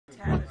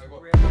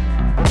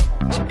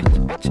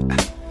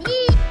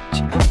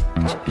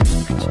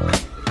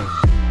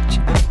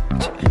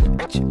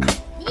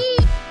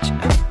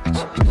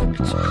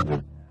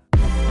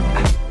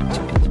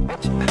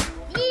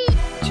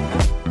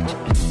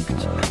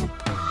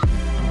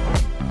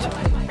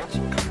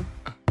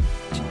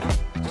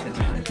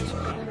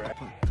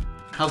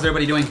How's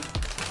everybody doing?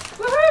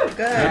 Woohoo!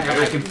 Good.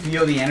 I can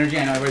feel the energy.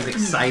 I know everybody's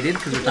excited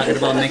because we're talking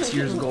about next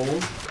year's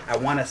goals. I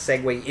want to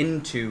segue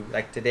into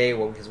like today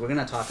because we're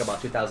going to talk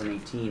about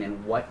 2018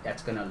 and what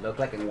that's going to look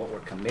like and what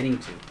we're committing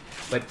to.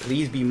 But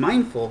please be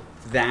mindful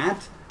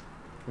that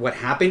what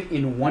happened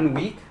in 1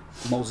 week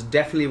most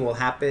definitely will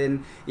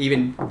happen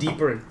even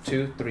deeper in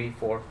 2, 3,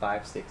 4,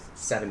 5, 6,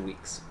 7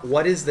 weeks.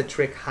 What is the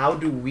trick? How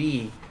do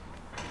we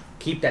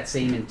keep that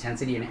same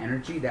intensity and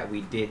energy that we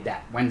did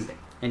that Wednesday?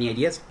 Any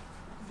ideas?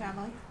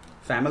 Family.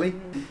 Family?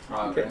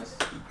 Progress.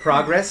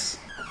 Progress.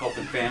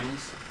 Helping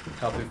families.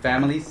 Helping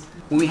families.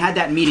 When we had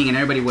that meeting and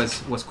everybody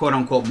was quote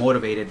unquote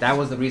motivated, that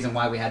was the reason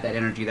why we had that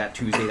energy that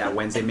Tuesday, that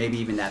Wednesday, maybe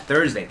even that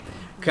Thursday.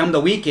 Come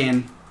the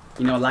weekend,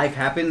 you know, life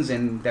happens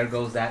and there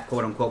goes that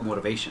quote unquote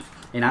motivation.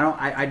 And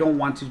I don't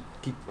want to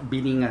keep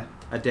beating a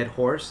dead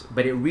horse,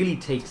 but it really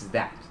takes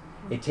that.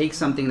 It takes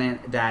something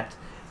that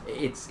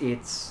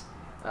it's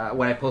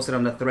what I posted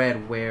on the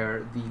thread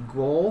where the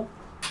goal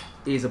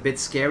is a bit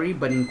scary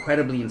but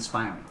incredibly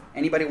inspiring.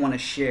 Anybody want to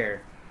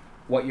share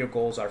what your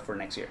goals are for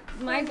next year?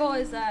 My goal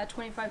is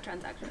 25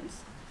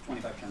 transactions.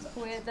 25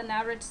 transactions. With an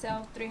average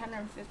sale of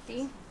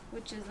 350,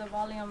 which is a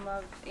volume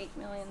of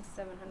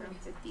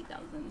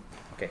 8,750,000.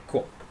 Okay,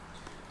 cool.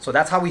 So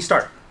that's how we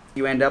start.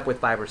 You end up with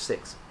 5 or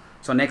 6.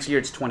 So next year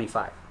it's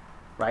 25,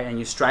 right? And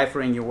you strive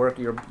for it and you work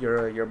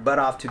your butt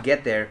off to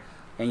get there,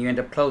 and you end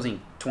up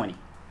closing 20.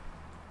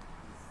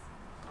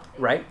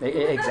 Right?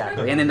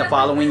 Exactly. And then the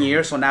following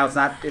year, so now it's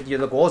not,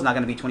 the goal is not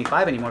going to be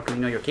 25 anymore because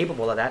you know you're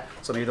capable of that.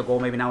 So maybe the goal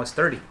maybe now is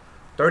 30,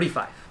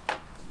 35.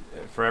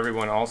 For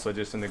everyone also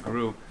just in the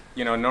group,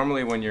 you know,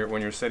 normally when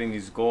you're setting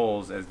these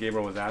goals, as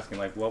Gabriel was asking,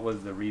 like what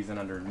was the reason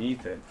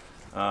underneath it?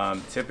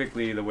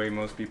 Typically the way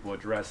most people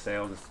address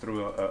sales is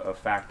through a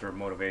factor of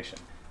motivation.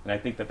 And I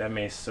think that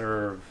may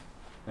serve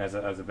as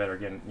a better,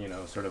 again, you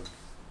know, sort of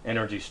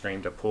energy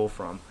stream to pull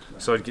from.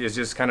 Right. So it's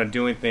just kind of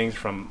doing things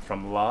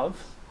from love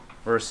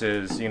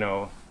versus, you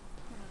know,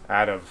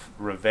 out of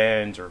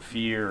revenge or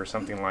fear or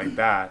something like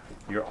that.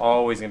 You're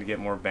always going to get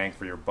more bang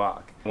for your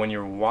buck. When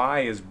your why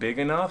is big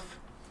enough,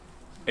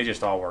 it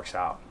just all works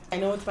out. I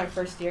know it's my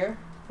first year,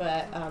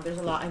 but there's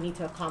a lot I need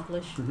to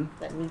accomplish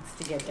that needs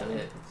to get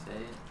done. Say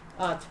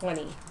it.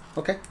 20.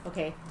 Okay.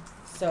 Okay.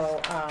 So,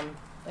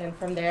 and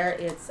from there,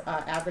 it's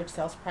average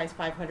sales price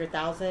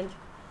 500,000,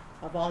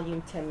 a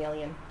volume 10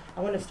 million.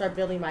 I want to start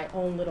building my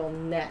own little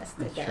nest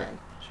again.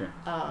 Sure.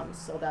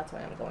 So that's why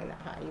I'm going that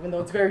high, even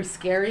though it's very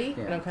scary.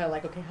 Yeah. And I'm kind of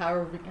like, okay,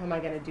 how am I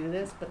going to do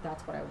this? But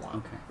that's what I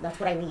want. Okay. That's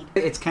what I need.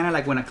 It's kind of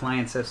like when a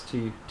client says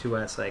to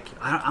us, like,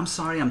 I'm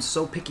sorry, I'm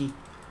so picky.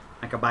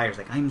 Like a buyer's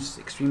like, I'm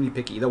extremely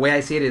picky. The way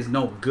I see it is,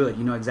 no, good.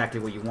 You know exactly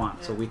what you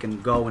want, so we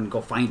can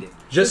go find it.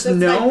 Just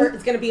know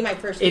it's going to be my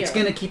first year. It's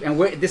going to keep, and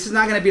this is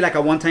not going to be like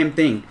a one-time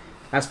thing.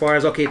 As far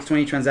as, okay, it's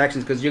 20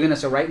 transactions, because you're going to,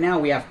 so right now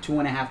we have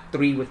 2.5,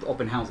 3 with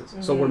open houses.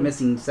 So we're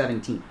missing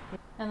 17.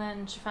 And then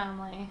your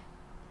family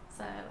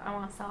said, I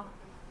want to sell.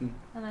 And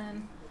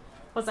then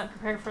wasn't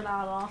prepared for that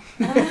at all.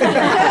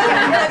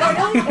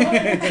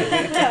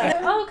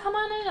 Oh, come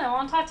on in. I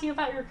want to talk to you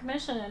about your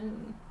commission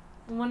and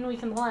when we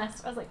can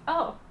list. I was like,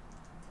 oh.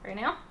 Right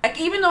now? Like,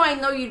 even though I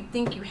know you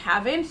think you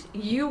haven't,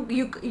 you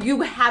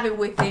have it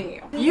within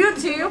you. You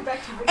too.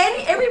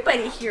 And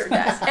everybody here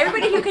does.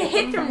 Everybody who can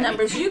hit their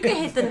numbers, you can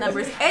hit the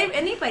numbers.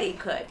 Anybody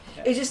could.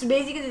 It's just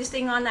basically just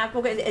staying on that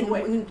focus and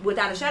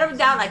without a shadow of a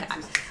doubt, like,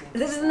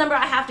 this is the number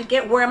I have to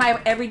get. Where am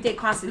I every day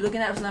constantly looking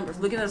at those numbers,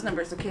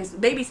 Okay, so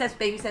baby steps,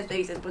 baby steps,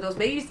 baby steps. But those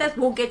baby steps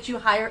will get you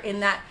higher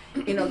in that,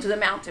 you know, to the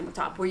mountain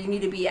top where you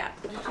need to be at.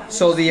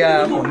 So the you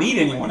don't need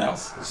anyone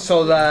else.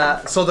 So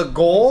the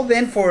goal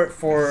then for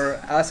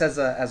us as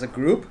a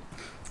group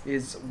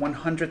is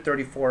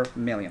 134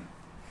 million.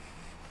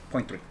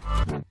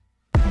 0.3.